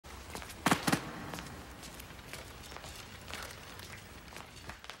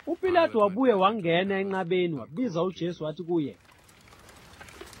uPilato wabuye wangena enqabeni wabiza uJesu wathi kuye,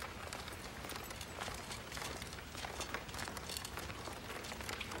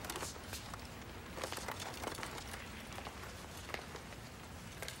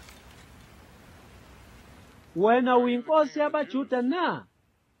 "Wena uyinkosi yabaJuda na?"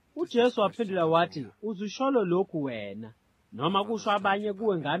 uJesu waphendula wathi, "Uzisholo lokhu wena, noma kusho abanye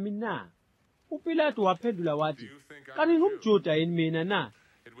kuwe ngami na?" uPilato waphendula wathi, "Kanti ngumJuda yini mina na?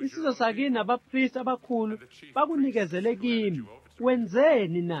 Isizwe sakini nabapristi abakhulu bakunikezele kimi.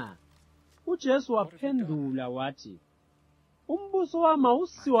 Wenzeni na?" uJesu waphendula wathi, "Umbuso wami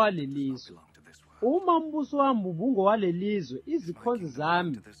awusiwo walelizwe. Uma umbuso wami ubungowalelizwe, izikhonzi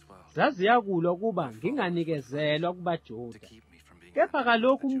zami zaziyakulwa ukuba nginganikezelwa kubaJuda. Kepha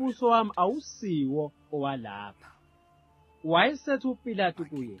kalokhu umbuso wami awusiwo owalapha." Wayesethi uPilato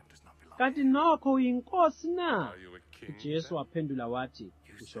kuye, "Kanti nokho uyinkosi na?" uJesu waphendula wathi,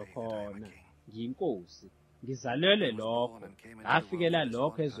 "Usho khona, ngiyinkosi. Ngizalelwe lokho, ngafikela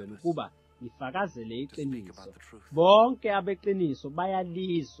lokho ezweni ukuba ngifakazele iqiniso. Bonke abeqiniso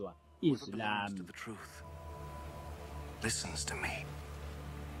bayalizwa izwi lami."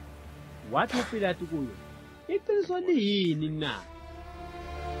 Wathi uPilato kuye, "Iqiniso liyini na?"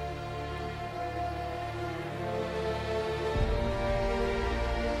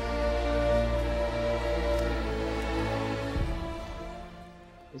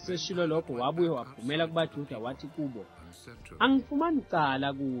 Eseshilo lokho wabuye waphumela kubaJuda wathi kubo, "Angifumani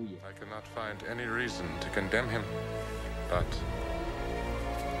cala kuye." I cannot find any reason to condemn him, but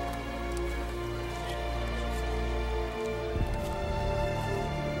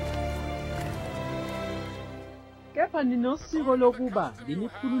Kepha ninosiko lokuba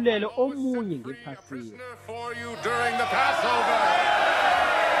nginikhululele omunye ngephasika.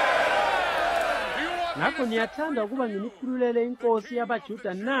 Ngakho niyathanda ukuba nginikhululele inkosi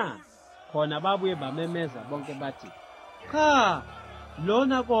yabaJuda na? Khona babuye bamemeza bonke bathi, "Cha,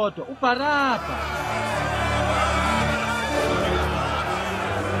 lona kodwa uBarabha."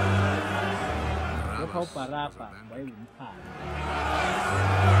 Lokho uBarabha wayengumphanga.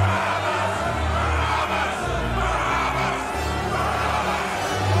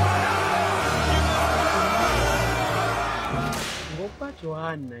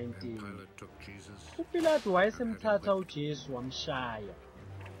 John 19. uPilato wayesemthatha uJesu wamshaya.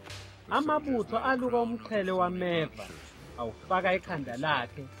 Amabutho aluka umqhele wameva awufaka ekhanda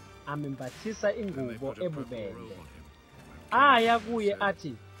lakhe, amembathisa ingubo ebubende. Aya kuye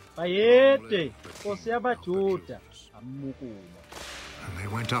athi, "Bayede, Nkosi yabaJuda," ammukula. And they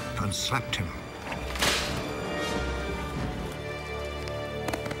went up and slapped him.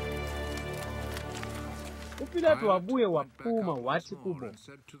 uPilato wabuye waphuma wathi kubo,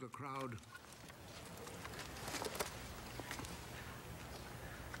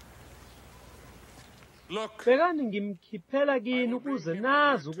 "Bekani ngimkhiphela kini ukuze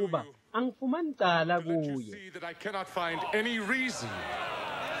nazi ukuba angifumani cala kuye."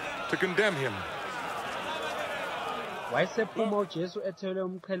 Wayesephuma uJesu ethwele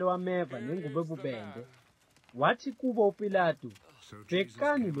umqhele wameva nengubo ebubende. Wathi kubo uPilato,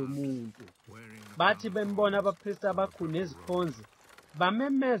 "Bhekani lo muntu." Bathi bembona abapristi abakhulu nezikhonzi,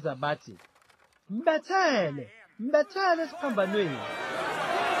 bamemeza bathi, "Mbethele, mbethele esiphambanweni."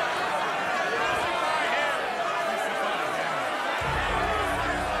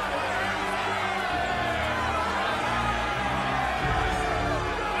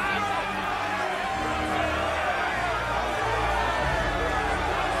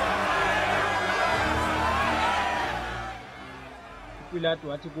 uPilato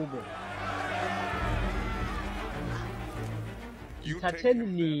wathi kubo, "Thatheni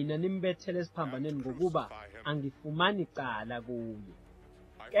nina nimbethele esiphambanweni ngokuba angifumani cala kuye."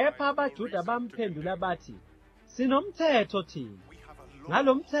 Kepha abaJuda bamphendula bathi, "Sinomthetho thina.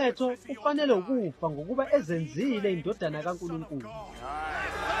 Ngalo mthetho ufanele ukufa ngokuba ezenzile indodana kaNkulunkulu."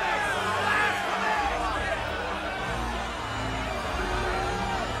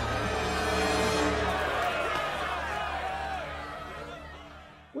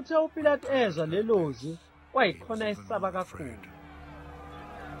 Uthe uPilato ezwa lelozwi, kwayikhona esaba kakhulu.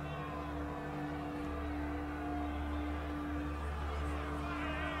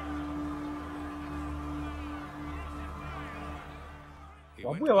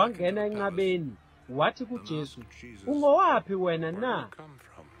 Wabuye wangena enqabeni, wathi kuJesu, "Ungowaphi wena na?"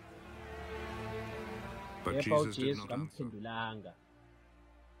 Kepha uJesu kamphendulanga.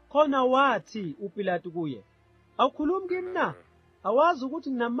 Khona wathi uPilato kuye, "Awukhulumi kimi na? Awazi ukuthi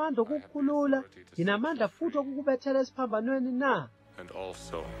nginamandla okukukhulula, nginamandla futhi okukubethela esiphambanweni na?" And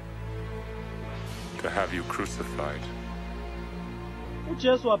also to have you crucified.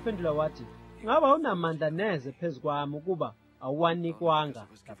 uJesu waphendula wathi, "Ngaba unamandla neze phezu kwami ukuba awanikwanga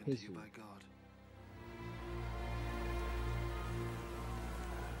ngaphezulu."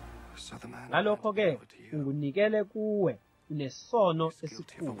 Ngalokho-ke ungunikele kuwe unesono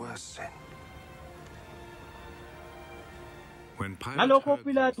esikhulu. Ngalokho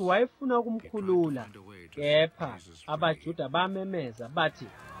uPilato wayefuna ukumkhulula, kepha abaJuda bamemeza bathi,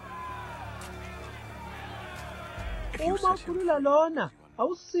 "Uma ukhulula lona,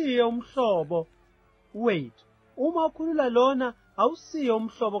 awusiye umhlobo wethu. Uma ukhulula lona, awusiye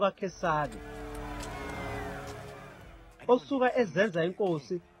umhlobo kaKesari, osuka ezenza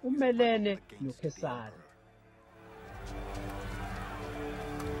inkosi umelene noKesari."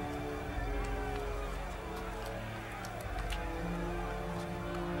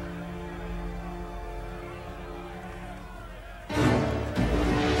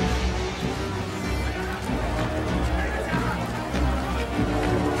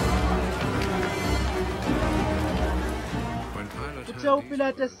 Uthe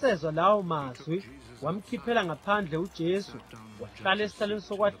uPilato esezwa lawo mazwi, wamkhiphela ngaphandle uJesu, wahlala esihlalweni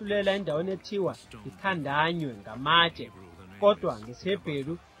sokwahlulela endaweni ethiwa ikhandanywe ngamatshe, kodwa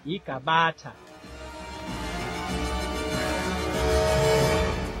ngesiHebheru iGabatha.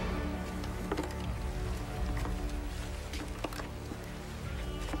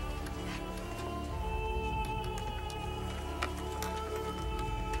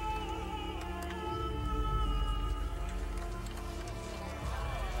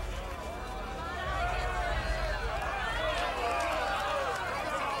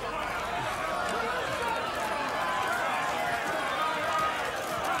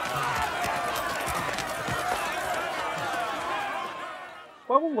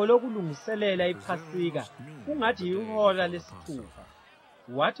 Kwakungolokulungiselela iPhasika, kungathi ihora lesithupha.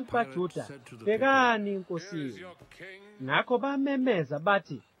 Wathi kubaJuda, "Bhekani inkosi yenu." Ngakho bamemeza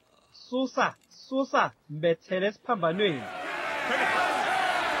bathi, "Susa, susa, mbethele esiphambanweni."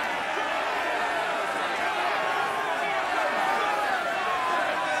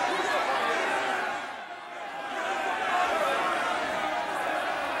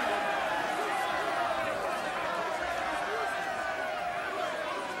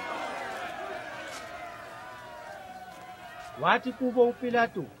 Wathi kubo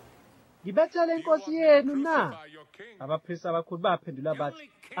uPilato, "Ngibethele inkosi yenu na?" Abaphristi abakhulu baphendula bathi,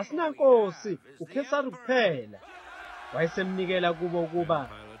 "Asinankosi, uKesari kuphela." Wayesemnikela kubo ukuba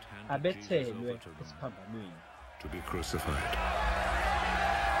abethelwe esiphambanweni. To be crucified.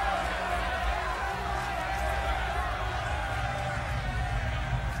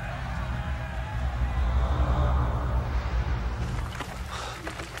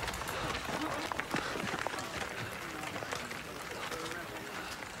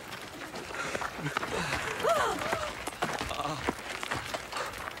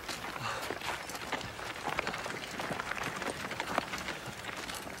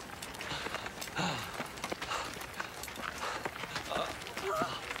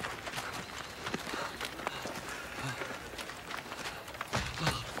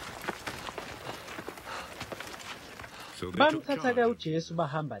 Bamthatha-ke uJesu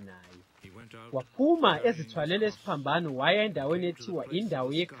bahamba naye. Waphuma ezithwalele isiphambano waya endaweni ethiwa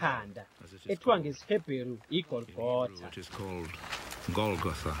indawo yekhanda, ethiwa ngesiHebheru iGolgotha. It is called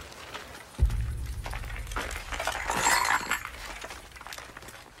Golgotha.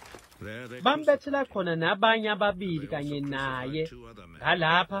 Bambethela khona nabanye ababili kanye naye,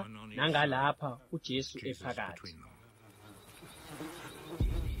 ngalapha nangalapha uJesu ephakathi.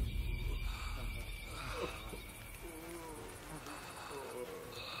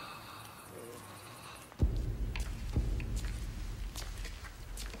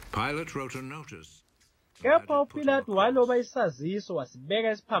 Pilate wrote a notice. Kepha uPilato waloba isaziso wasibeka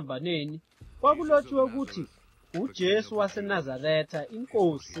esiphambanweni, kwakulotshiwe ukuthi uJesu waseNazaretha,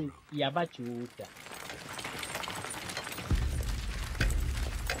 inkosi yabaJuda.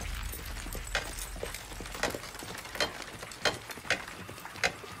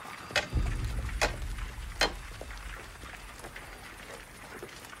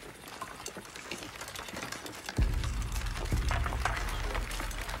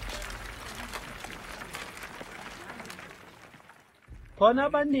 Khona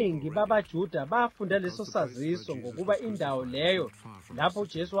abaningi babaJuda bafunda leso saziso ngokuba indawo leyo lapho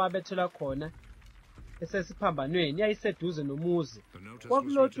uJesu wabethelwa khona esesiphambanweni yayiseduze nomuzi.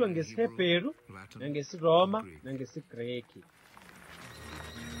 Kwakulotshiwe ngesiHebheru, nangesiRoma, nangesiGreki.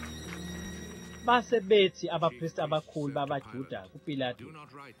 Base bethi abaphristi abakhulu babaJuda kuPilato,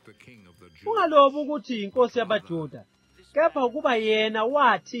 "Ungalobi ukuthi inkosi yabaJuda, kepha ukuba yena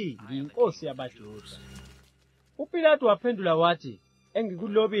wathi ngiyinkosi yabaJuda." uPilato waphendula wathi,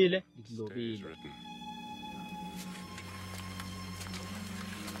 engikulobile Stay is ngikulobile. written.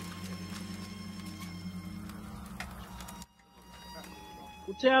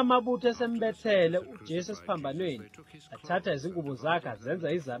 Uthe amabutho esembethele uJesu esiphambanweni, athatha izingubo zakhe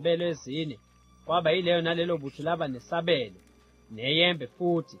azenza izabelo ezine, kwaba yileyo nalelo butho laba nesabelo, neyembe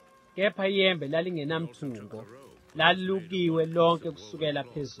futhi, kepha iyembe lalingenamthungo, lalilukiwe lonke kusukela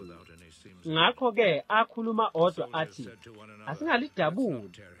phezulu. Ngakho-ke akhuluma odwa athi, asingalidabuli,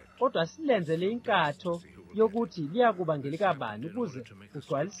 kodwa silenzele inkatho yokuthi liyakuba ngelikabani ukuze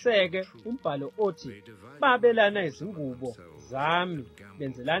kugcwaliseke umbhalo othi, babelana izingubo zami,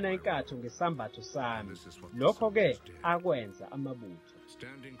 benzelana inkatho ngesambatho sami. Lokho-ke akwenza amabutho.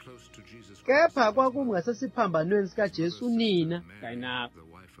 Kepha kwakungasesiphambanweni sikaJesu unina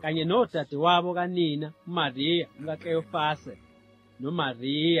kanye nodadewabo kanina, uMariya umkaKleyofase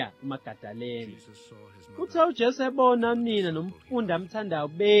noMariya uMagadalena. Uthe uJesu ebona unina nomfundi amthandayo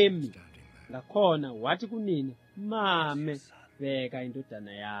bemi ngakhona, wathi kunina, mame, bheka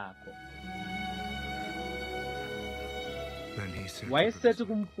indodana yakho. Wayesethi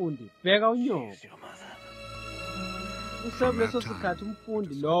kumfundi, bheka unyoko. Kuleso sikhathi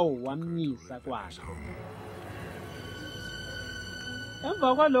umfundi lowo wamnyisa kwakhe.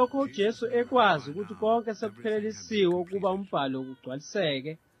 Emva kwalokho uJesu ekwazi ukuthi konke sekuphelelisiwe ukuba umbhalo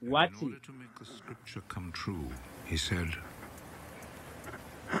kugcwaliseke, wathi, To make the scripture come true, he said,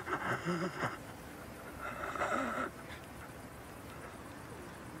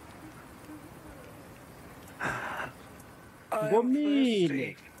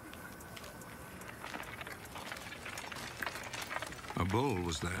 ngomile. a bowl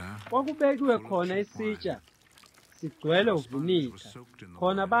was there. Kwakubekiwe khona isitsha sigcwele uvinika,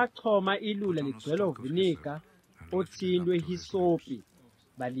 khona bachoma ilula ligcwele uvinika othindwe hisopi,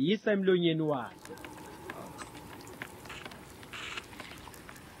 baliyisa emlonyeni wakhe.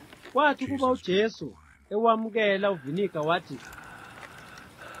 Kwathi kuba uJesu ewamukela uvinika wathi,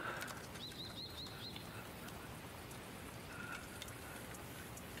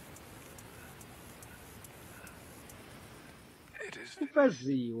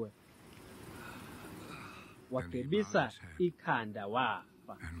 kufeziwe, wagebisa ikhanda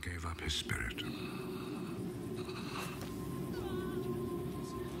wafa. And gave up his spirit.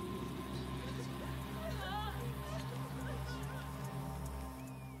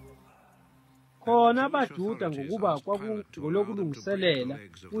 Khona abaJuda ngokuba kwakungolokulungiselela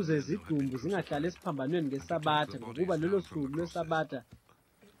kuze izidumbu zingahlali esiphambanweni ngeSabatha, ngokuba lelo suku lweSabatha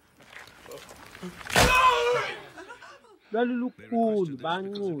lwalulukhulu,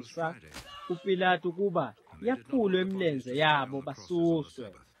 banxusa uPilato ukuba yaphulwe imilenze yabo basuswe.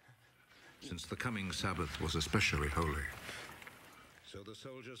 Since the coming Sabbath was especially holy.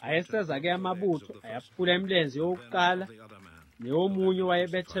 Ayeseza-ke amabutho ayaphula imilenze yokuqala neyomunye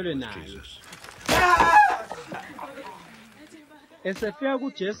wayebethelwe nayo. Esefika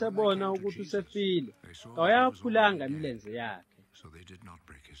kuJesu ebona ukuthi usefile, kawayaphulanga imilenze yakhe. So they did not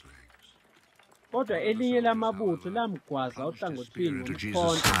break his legs. Kodwa elinye lamabutho lamgwaza ohlangothini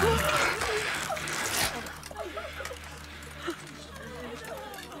ngomkhonto.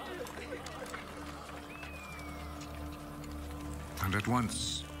 And at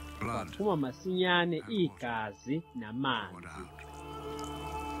once, blood Phuma masinyane igazi namanzi. poured out.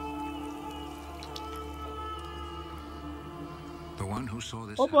 The one who saw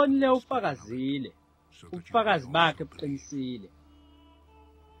this Obonile ufakazile, ubufakazi bakhe buqinisile.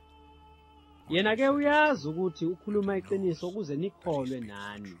 Yena-ke uyazi ukuthi ukhuluma iqiniso ukuze nikholwe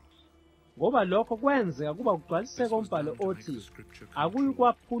nani. Ngoba lokho kwenzeka kuba kugcwaliseka umbhalo othi, akuyi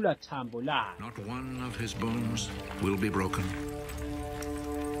kwaphula thambo lakhe. not one of his bones will be broken.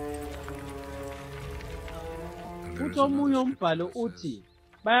 And there is Uthi omunye another umbhalo scripture that uthi,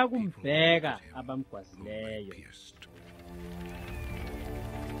 says, bayakumbheka whom abamgwazileyo. they pierced.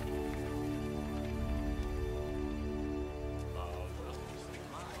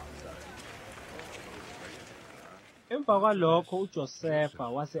 Emva kwalokho uJosefa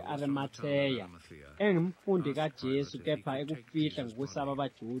wase-Arimatheya, engumfundi kaJesu kepha ekufihla ngokwesaba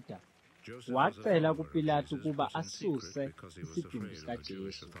abaJuda, wacela kuPilato ukuba asuse isidumbu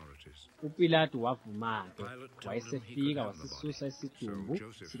sikaJesu. uPilato wavuma-ke, wayesefika wasisusa isidumbu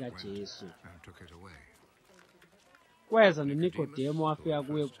sikaJesu. And took it away. Kweza noNikodemo wafika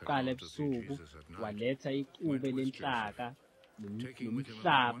kuye kuqala ebusuku, waletha icube lenhlaka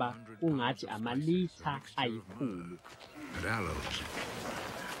nomhlaba kungathi amalitha 100. And aloes.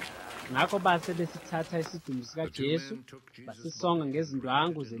 Ngakho base besithatha isidumbu sikaJesu, basisonga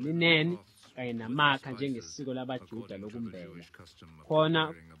ngezindwangu zelineni, kanye namakha njengesiko labaJuda lokumbela.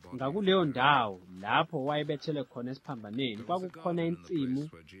 Khona ngakuleyo ndawo lapho wayebethele khona esiphambanweni kwakukhona insimu,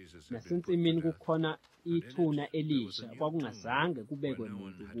 nasensimini kukhona ithuna elisha kwakungazange kubekwe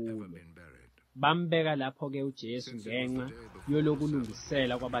muntu kulo. Bambeka lapho-ke uJesu ngenxa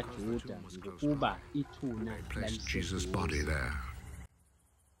yolokulungisela kwabaJuda ngokuba ithuna laliseduze.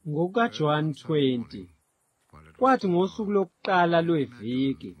 NgokukaJohn 20, kwathi ngosuku lokuqala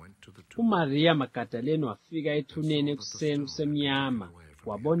lweviki, uMaria Magadaleni wafika ethuneni ekuseni kusemnyama,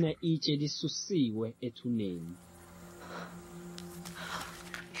 wabona itshe lisusiwe ethuneni.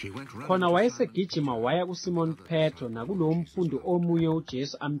 Khona wayesegijima waya kuSimon Petro nakulowo mfundi omunye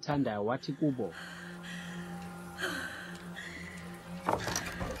uJesu amthandayo, wathi kubo,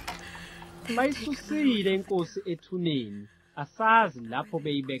 "Bayisusile iNkosi ethuneni, asazi lapho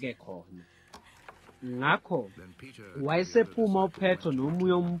beyibeke khona." Ngakho wayesephuma uPetro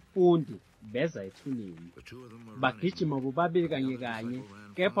nomunye umfundi beza ethuneni. Bagijima bobabili kanye kanye,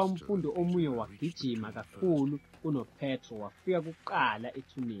 kepha umfundi omunye wagijima kakhulu kunoPetro wafika kuqala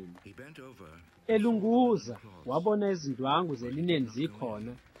ethuneni. Elunguza wabona izindwangu zelineni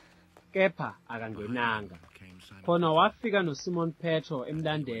zikhona, kepha akangenanga. Khona wafika noSimon Petro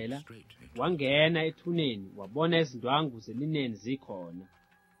emlandela, wangena ethuneni wabona izindwangu zelineni zikhona,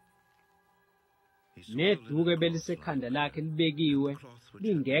 neduku belisekhanda lakhe libekiwe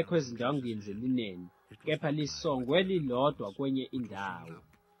lingekho ezindwangwini zelineni, kepha lisongwe lilodwa kwenye indawo.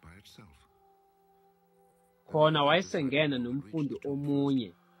 Khona wayesengena nomfundi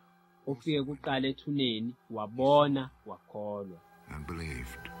omunye ofike kuqala ethuneni, wabona wakholwa.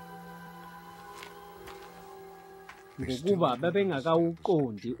 Ngokuba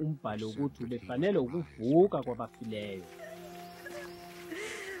babengakawuqondi umbhalo ukuthi ubefanele ukuvuka kwabafileyo.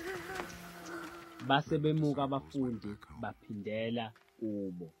 Base bemuka abafundi baphindela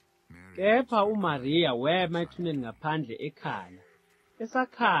kubo. Kepha uMaria wema ethuneni ngaphandle ekhala.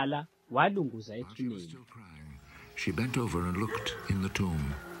 Esakhala walunguza ethuneni. She bent over and looked in the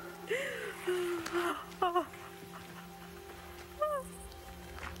tomb.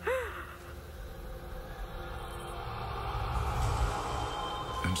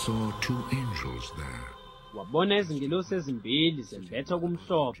 And saw two angels there. Wabona izingelosi ezimbili zembetha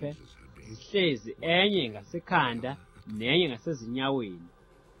kumhlophe, zihlezi enye ngasekhanda nenye ngasezinyaweni,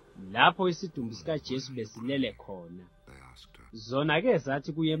 lapho isidumbu sikaJesu besilele khona. Zona-ke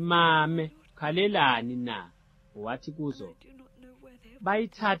zathi kuye, "Mame, ukhalelani na?" Wathi kuzo,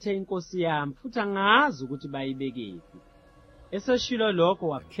 "Bayithathe inkosi yami, futhi angazi ukuthi bayibekephi." Eseshilo lokho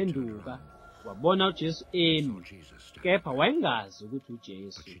waphenduka, wabona uJesu emi, kepha wayengazi ukuthi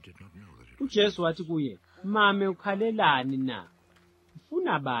uJesu. UJesu wathi kuye, "Mame, ukhalelani na?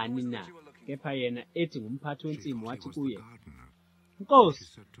 Ufuna bani na?" Kepha yena ethi ngumphathi wensimu wathi kuye,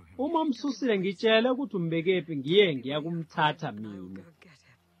 "Nkosi, uma umsusile ngitshele ukuthi umbekephi ngiye ngiyakumthatha mina."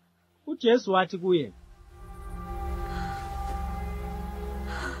 UJesu wathi kuye,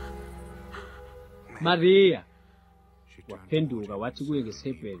 "Maria." Waphenduka wathi kuye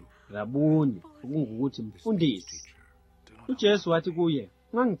ngesiHebheru, "Rabuni," okungukuthi mfundisi. UJesu wathi kuye,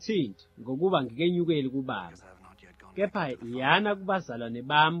 "Ungangithinti, ngokuba ngikenyukeli kuBaba. Kepha yana kubazalwane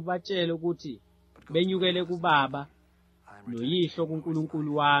bami batshele ukuthi benyukele kuBaba noYihlo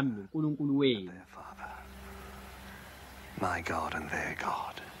kuNkulunkulu wami noNkulunkulu wenu." My God and their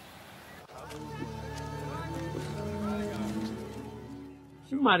God.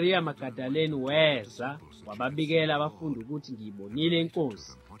 uMaria Magadaleni weza wababikela abafundi ukuthi ngiyibonile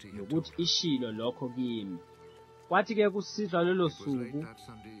iNkosi nokuthi ishilo lokho kimi. Kwathi-ke kusihlwa lolo suku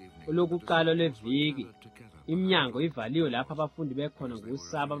olokuqala leviki, iminyango ivaliwe lapho abafundi bekhona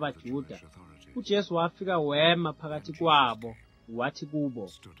ngokusaba abaJuda, uJesu wafika wema phakathi kwabo, wathi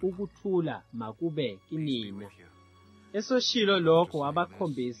kubo, "Ukuthula makube kinina." Esoshilo lokho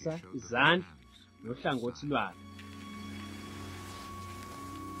wabakhombisa izandla nohlangothi lwakhe.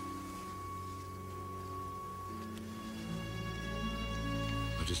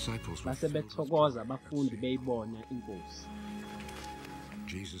 Base bethokoza abafundi beyibona iNkosi.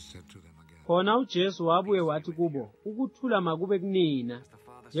 Khona uJesu wabuye wathi kubo, "Ukuthula makube kunina,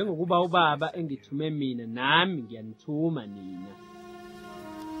 njengokuba uBaba engithume mina nami ngiyanithuma nina."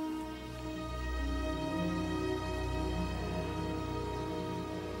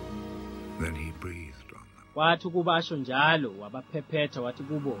 Then he breathed on them. Kwathi ukuba asho njalo wabaphephetha wathi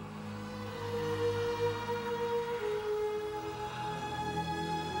kubo,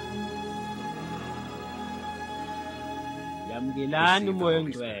 "Yamukelani uMoya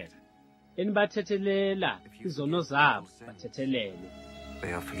oNgcwele. Enibathethelela izono zabo bathethelele.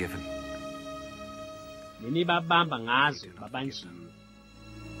 They are forgiven. Nenibabamba ngazo babanjiwe."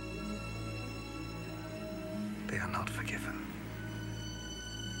 they are not forgiven.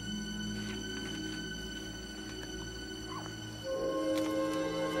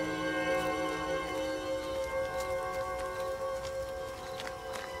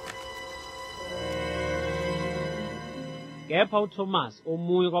 Kepha uThomas,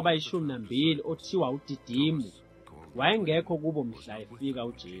 omunye kwabayishumi nambili othiwa uDidimu, wayengekho kubo mhla efika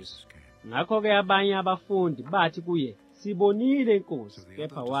uJesu. Ngakho-ke abanye abafundi bathi kuye, "Sibonile iNkosi,"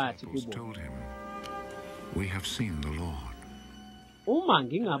 kepha wathi kubo, "We have seen the Lord." "Uma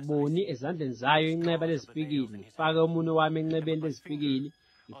ngingaboni ezandleni zayo inxeba lezipikili, ngifake umunwe wami enxebeni lezipikili,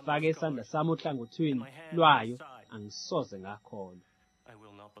 ngifake isandla sami ohlangothini lwayo, angisoze ngakholwa." I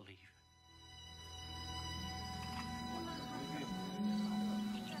will not believe.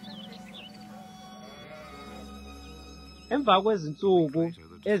 Emva kwezinsuku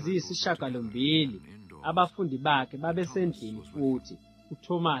eziyisishiyagalombili, abafundi bakhe babesendlini futhi,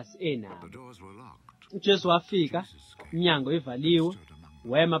 uThomas enabo. uJesu wafika, iminyango ivaliwe,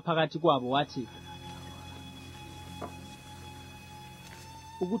 wema phakathi kwabo wathi,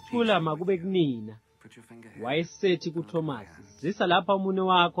 "Ukuthula makube kunina." Wayesethi kuThomas, "Zisa lapha umunwe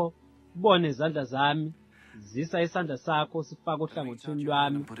wakho, ubone izandla zami, zisa isandla sakho sifake ohlangothini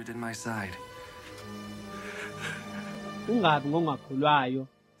lwami. Put it in my side. Ungabi ngongakholwayo,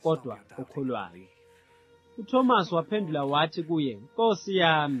 kodwa okholwayo." uThomas waphendula wathi kuye, "Nkosi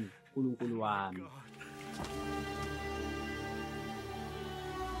yami, Nkulunkulu wami."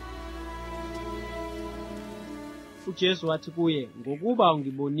 uJesu wathi kuye, "Ngokuba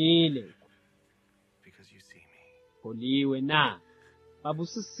ungibonile, Because you see me. kholiwe na."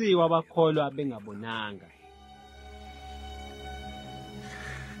 Babusisiwe abakholwa bengabonanga.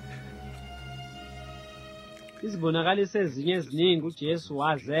 Izibonakaliso ezinye eziningi uJesu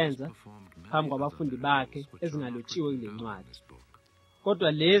wazenza phambi kwabafundi bakhe ezingalotshiwe kule ncwadi.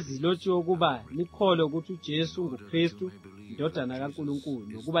 Kodwa lezi zilotshiwe ukuba nikholwe ukuthi uJesu nguKristu, indodana kaNkulunkulu,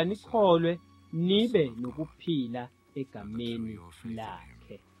 nokuba nikholwe nibe nokuphila egameni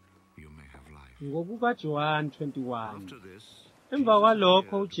lakhe. NgokukaJohn 21. Emva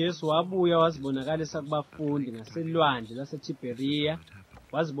kwalokho uJesu wabuya wazibonakalisa kubafundi ngaselwandle laseTiberiya,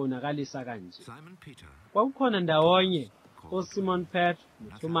 wazibonakalisa kanje. Kwakukhona ndawonye oSimon Petro,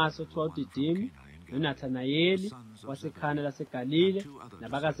 noThomas othiwa uDidimu, noNathanayeli wasekhana laseGalile,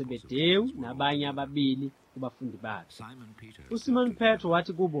 nabakaZebedewu nabanye ababili kubafundi bakhe. uSimon Petro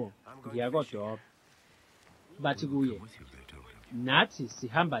wathi kubo, "Ngiyakodoba." Bathi kuye, "Nathi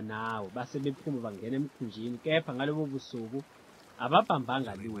sihamba nawe." Base bephuma bangena emkhunjini, kepha ngalobo busuku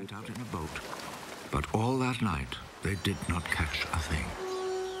ababhambanga lutho. Out in a boat, but all that night they did not catch a thing.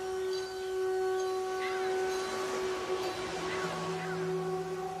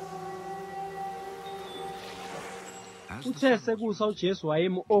 Uthe sekusa uJesu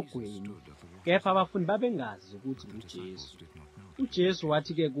wayemi ogwini, kepha abafundi babengazi ukuthi uJesu. uJesu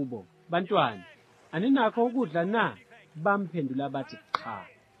wathi-ke kubo, "Bantwana, aninakho ukudla na?" Bamphendula bathi, "Cha."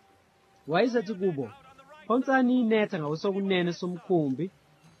 Wayesethi kubo, "Phonsani inetha ngakwesokunene somkhumbi,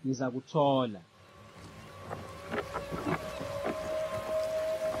 niza kuthola."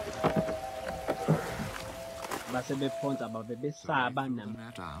 Base bephonsa babe besaba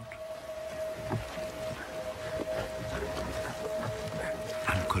That out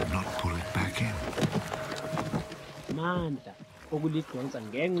and could not pull it back in. namandla okulidonsa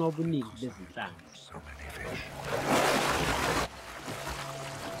ngenxa yobuningi bezinhlanzi. So many fish.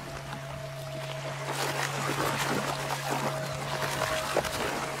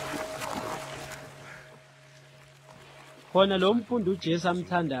 Khona lo mfundi uJesu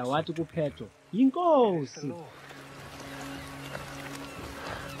amthandayo wathi kuPetro, "Yinkosi."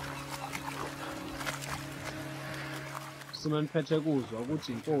 Simon Petro ekuzwa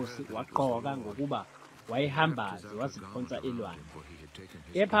ukuthi inkosi waqoka ngokuba wayehambaze waziphonsa elwandle.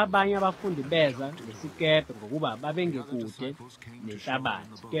 Kepha abanye abafundi beza ngesikepe ngokuba babengekude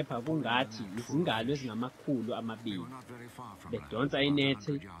nenhlabathi, kepha kungathi izingalo ezingamakhulu 200 bedonsa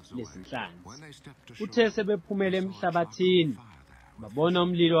inethi lezinhlanzi. Uthe sebephumele emhlabathini babona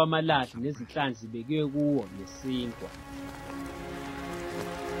umlilo wamalahle nezinhlanzi zibekiwe kuwo nesinkwa.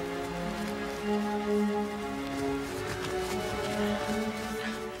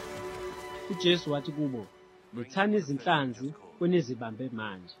 uJesu wathi kubo, "Lethani izinhlanzi kunizibambe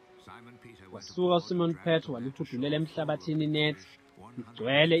manje." Wasuka uSimon Petro walihudulela emhlabathini inethi,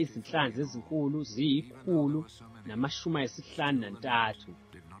 igcwele izinhlanzi ezinkulu ziyi153,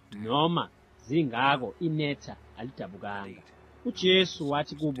 noma zingako inetha alidabukanga. uJesu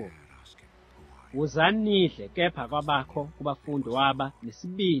wathi kubo, "Wozani nidle," kepha kwabakho kubafundi waba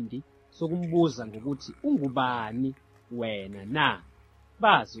nesibindi sokumbuza ngokuthi, "Ungubani wena na?"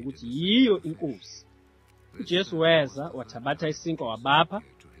 Bazi ukuthi yiyo iNkosi. uJesu weza wathabatha isinkwa wabapha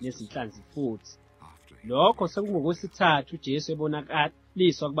nezinhlanzi futhi. Lokho sekungokwesithathu uJesu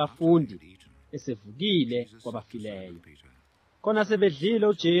ebonakaliswa kubafundi esevukile kwabafileyo. Khona sebedlile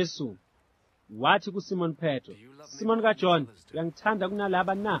uJesu wathi kuSimon Petro, Simon kaJohn, uyangithanda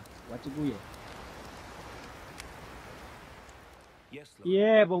kunalaba na? Wathi kuye,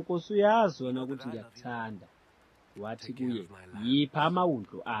 yebo Nkosi, uyazi wena ukuthi ngiyakuthanda. Wathi kuye, yipha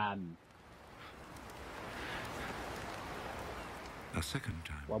amawundlu ami.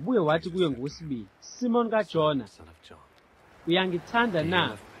 Wabuye wathi kuye ngosibili, Simon kaJona, uyangithanda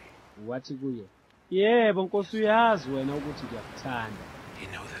na? Wathi kuye, yebo Nkosi, uyazi wena ukuthi ngiyakuthanda.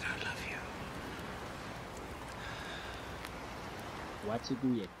 Wathi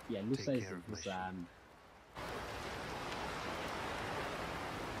kuye, yalusa izimvu zami.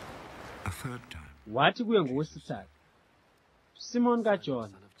 Wathi kuye ngowesithathu, Simon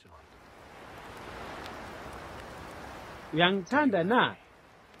kaJona, uyangithanda na?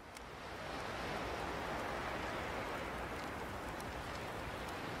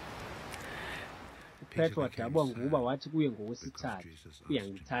 uPetro wadabwa nguba wathi kuye ngowesithathu,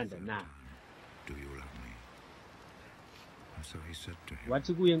 uyangithanda na?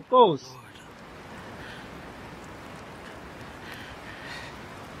 Wathi kuye, Nkosi,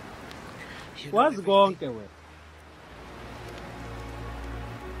 wazi konke wena.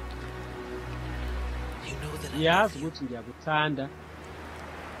 Yazi ukuthi ngiyakuthanda.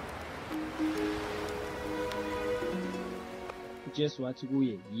 uJesu wathi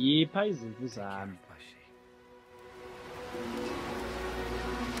kuye, yipha izimvu zami.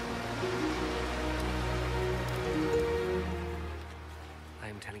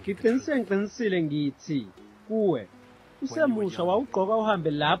 Ngiqinisile ngithi kuwe, usemusha wawugqoka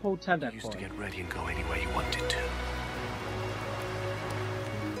uhambe lapho uthanda khona.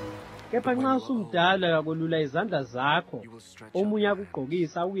 Kepha nxa usumdala uyakolula izandla zakho, omunye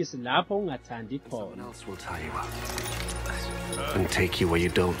akugqokisa awuyise lapho ungathandi khona.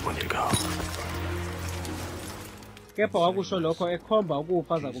 Kepha wakusho lokho ekhomba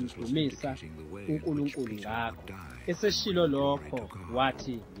ukufa aza kumdumisa uNkulunkulu ngakho. Eseshilo lokho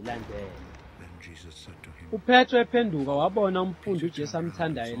wathi, ngilandele. uPetro ephenduka wabona umfundi uJesu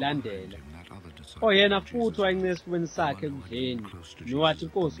amthandayo elandela. Oyena futhi wayencela esifubeni sakhe ekudleni, nowathi,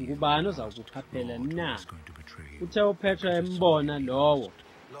 Nkosi, ngubani ozawukukhaphela na? Uthe uPetro embona lowo,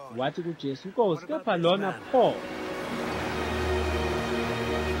 wathi kuJesu, Nkosi, kepha lona pho.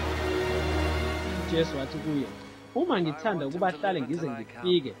 uJesu wathi kuye, uma ngithanda ukuba ahlale ngize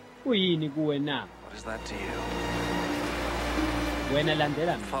ngifike, kuyini kuwe na? Wena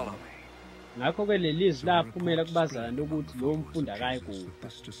landela mina. Ngakho-ke lelizwi laphumela kubazalwane lokuthi lowo mfundi akayikufa.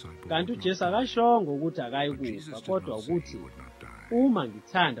 Kanti uJesu akashongo ukuthi akayikufa, kodwa ukuthi uma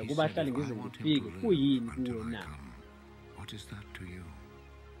ngithanda ukuba ahlale ngize ngifike, kuyini kuwe na?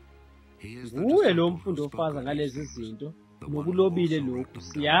 Nguye lo mfundi ofaza ngalezi zinto, nokulobile lokhu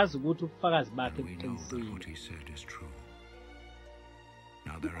siyazi ukuthi ubufakazi bakhe buqinisile.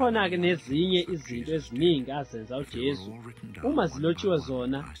 Kukhona-ke nezinye izinto eziningi azenza uJesu. Uma zilotshiwe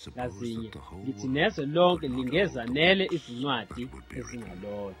zona ngazinye, ngithi nezwe lonke lingezanele izincwadi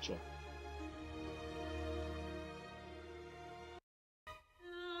ezingalotshwa.